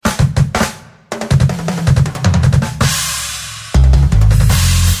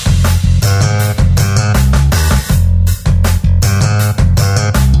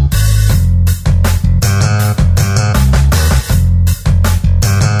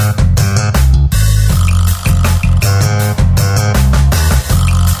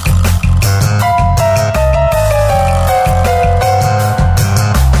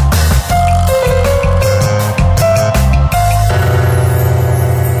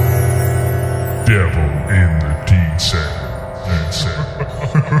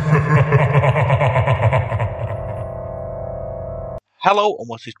Hello, and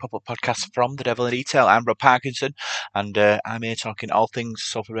what's this pop-up podcast from The Devil in Detail? I'm Rob Parkinson, and I'm here talking all things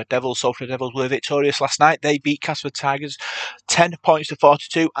Salford Red Devils. Salford Red Devils were victorious last night. They beat Castleford Tigers 10 points to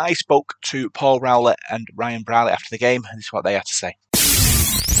 42. I spoke to Paul Rowley and Ryan Brierley after the game, and this is what they had to say.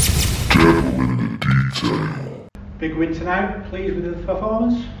 Devil in Detail. Big win tonight. Pleased with the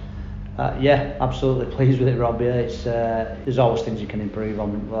performance? Yeah, absolutely pleased with it, Rob. Yeah, it's there's always things you can improve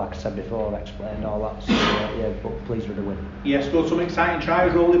on. Like I said before, I've explained all that. So yeah, but pleased with the win. Yeah, scored some exciting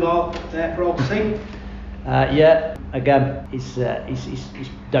tries. Rowley ball there for all to see. Yeah, again, it's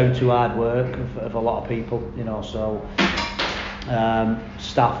down to hard work of a lot of people, you know. So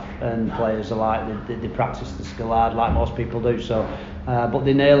staff and players alike, they practice the skill hard like most people do. So, but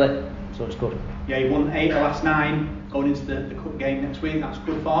they nail it, so it's good. Yeah, you won 8 of the last 9 going into the cup game next week. That's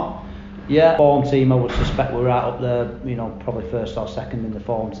good form. Yeah, form team, I would suspect we're right up there, you know, probably first or second in the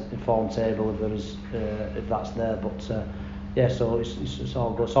form table if that's there. But yeah, so it's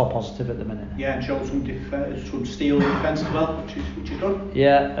all good. It's all positive at the minute. Yeah, and showed some steel defence as well, which is good.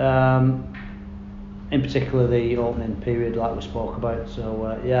 Yeah, in particular the opening period, like we spoke about.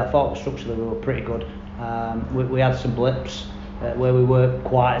 So yeah, I thought structurally we were pretty good. We had some blips where we weren't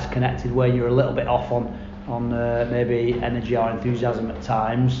quite as connected, where you're a little bit off on maybe energy or enthusiasm at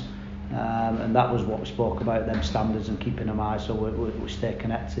times. And that was what we spoke about, them standards and keeping them high, so we stay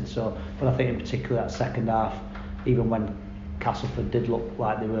connected. So, but I think in particular that second half, even when Castleford did look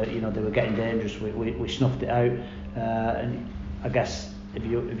like they were getting dangerous, we snuffed it out. And I guess if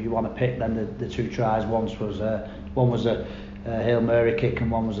you want to pick, then the 2 tries, one was a Hail Mary kick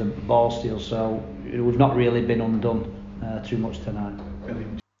and one was a ball steal. So we've not really been undone too much tonight.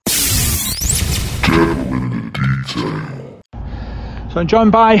 Brilliant. Devil in Detail. So I'm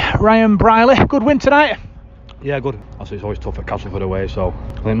joined by Ryan Brierley. Good win tonight. Yeah, good. Obviously, it's always tough at Castleford away, so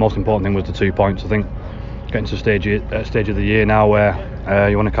I think the most important thing was the 2 points. I think getting to the stage of the year now where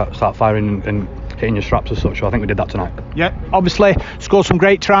you want to start firing and hitting your straps as such. So I think we did that tonight. Yeah, obviously scored some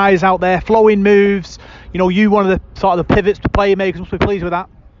great tries out there, flowing moves. You know, you one of the sort of the pivots to play makers. Must be pleased with that.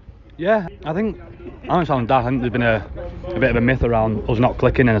 Yeah, I think I think there's been a bit of a myth around us not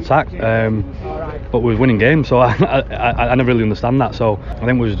clicking in attack, but we was winning games, so I never really understand that. So I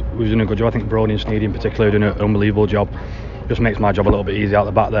think we was doing a good job. I think Brody and Sneedy in particular are doing an unbelievable job. Just makes my job a little bit easier out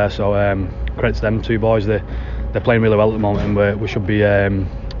the back there. So credit to them 2 boys. They're playing really well at the moment, and we should be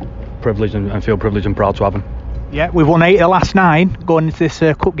privileged and feel privileged and proud to have them. Yeah, we've won 8 of the last 9 going into this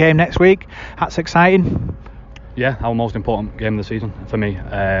cup game next week. That's exciting. Yeah, our most important game of the season for me.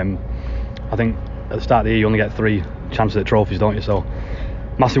 I think at the start of the year you only get 3 chances at trophies, don't you? So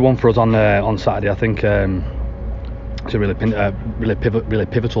massive one for us on Saturday. I think it's a really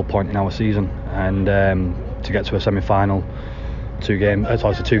pivotal point in our season, and to get to a semi-final, 2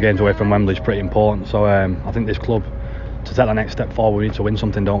 games away from Wembley is pretty important. So I think this club, to take that next step forward, we need to win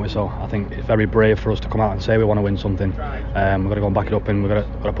something, don't we? So I think it's very brave for us to come out and say we want to win something. We've got to go and back it up, and we've got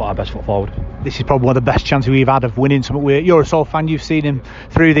to put our best foot forward. This is probably one of the best chances we've had of winning something. You're a Sol fan, you've seen him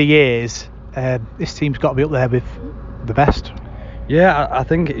through the years. This team's got to be up there with the best. Yeah, I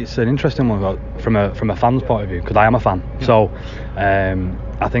think it's an interesting one from a fan's point of view, because I am a fan. Yeah. So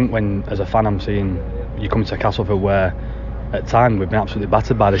I think when, as a fan, I'm seeing you come to Castleford where at times we've been absolutely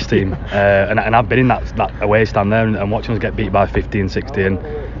battered by this team, and I've been in that away stand there and watching us get beat by 50 and 60, and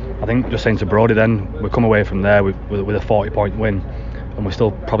I think just saying to Brody then, we come away from there with a 40-point win, and we're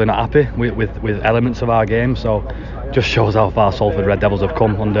still probably not happy with elements of our game. So just shows how far Salford Red Devils have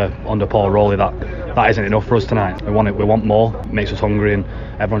come under Paul Rowley. That isn't enough for us tonight. We want more. It makes us hungry, and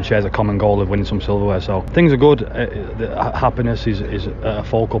everyone shares a common goal of winning some silverware. So things are good. The happiness is a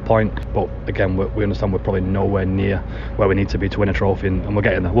focal point, but again we understand we're probably nowhere near where we need to be to win a trophy, and we're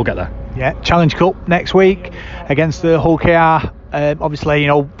getting there. We'll get there. Yeah, Challenge Cup next week against the Hull KR. Obviously, you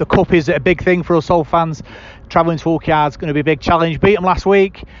know, the cup is a big thing for us Hull fans. Travelling to Hull KR is going to be a big challenge. Beat them last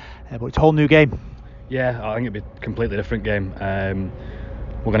week, but it's a whole new game. Yeah, I think it'd be a completely different game.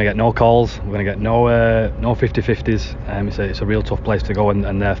 We're going to get no calls, we're going to get no 50-50s. It's a real tough place to go,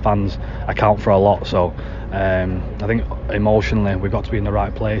 and their fans account for a lot. So I think emotionally we've got to be in the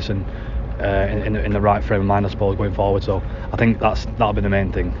right place and in the right frame of mind, I suppose, going forward. So I think that'll be the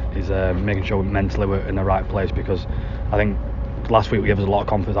main thing, is making sure mentally we're in the right place, because I think last week we gave us a lot of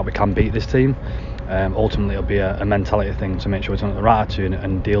confidence that we can beat this team. Ultimately it'll be a mentality thing to make sure it's on the right attitude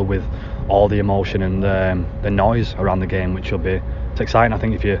and deal with all the emotion and the noise around the game, which will be, it's exciting. I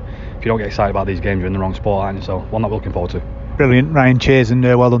think if you don't get excited about these games, you're in the wrong sport, aren't you? So one that we're looking forward to. Brilliant, Ryan. Cheers, and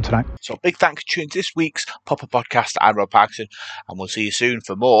well done tonight. So big thanks for tuning to this week's Pop-Up Podcast. I'm Rob Parkinson, and we'll see you soon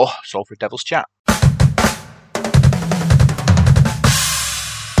for more Salford Devils chat.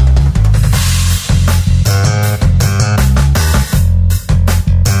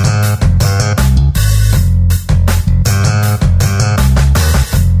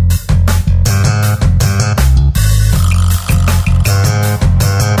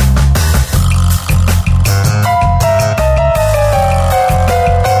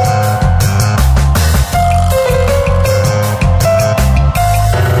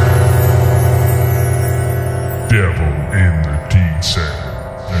 devil in the detail.